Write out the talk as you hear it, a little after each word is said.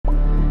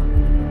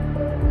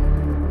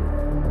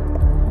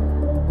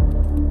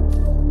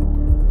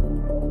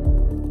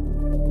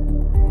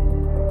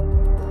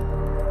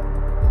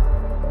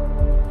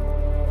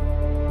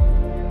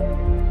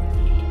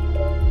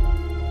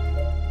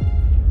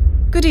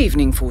Good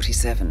evening,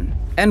 47,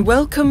 and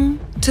welcome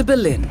to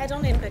Berlin. Head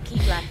on in, but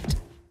keep left.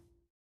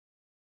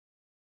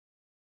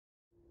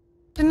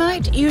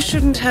 Tonight, you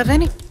shouldn't have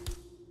any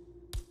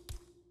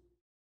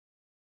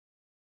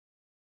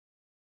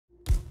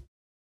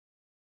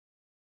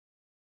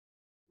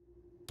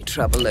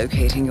trouble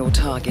locating your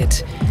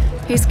target.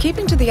 He's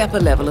keeping to the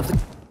upper level of the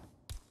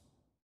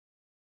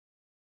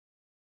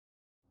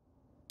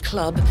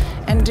club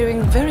and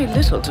doing very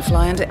little to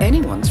fly under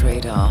anyone's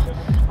radar.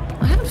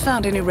 I haven't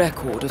found any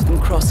record of them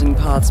crossing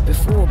paths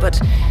before, but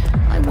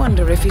I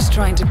wonder if he's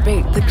trying to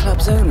bait the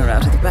club's owner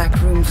out of the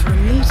back room for a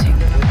meeting.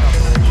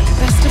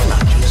 Best of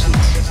luck,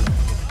 Agent.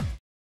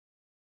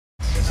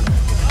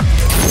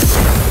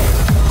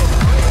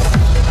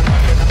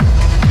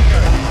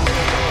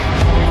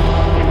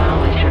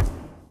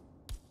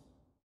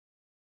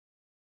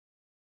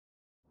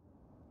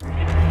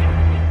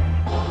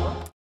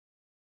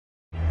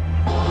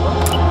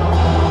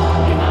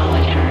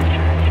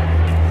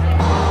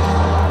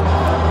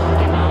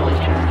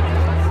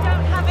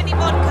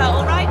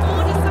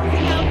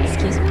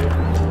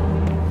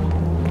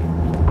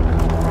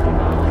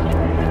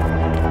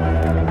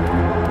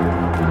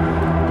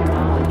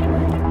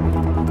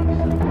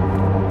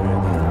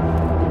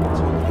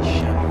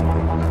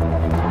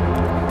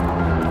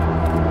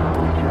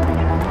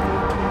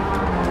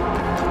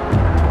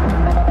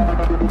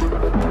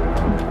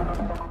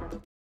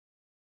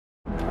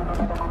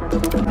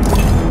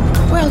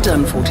 Well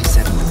done,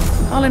 47.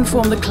 I'll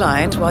inform the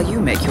client while you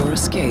make your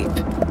escape.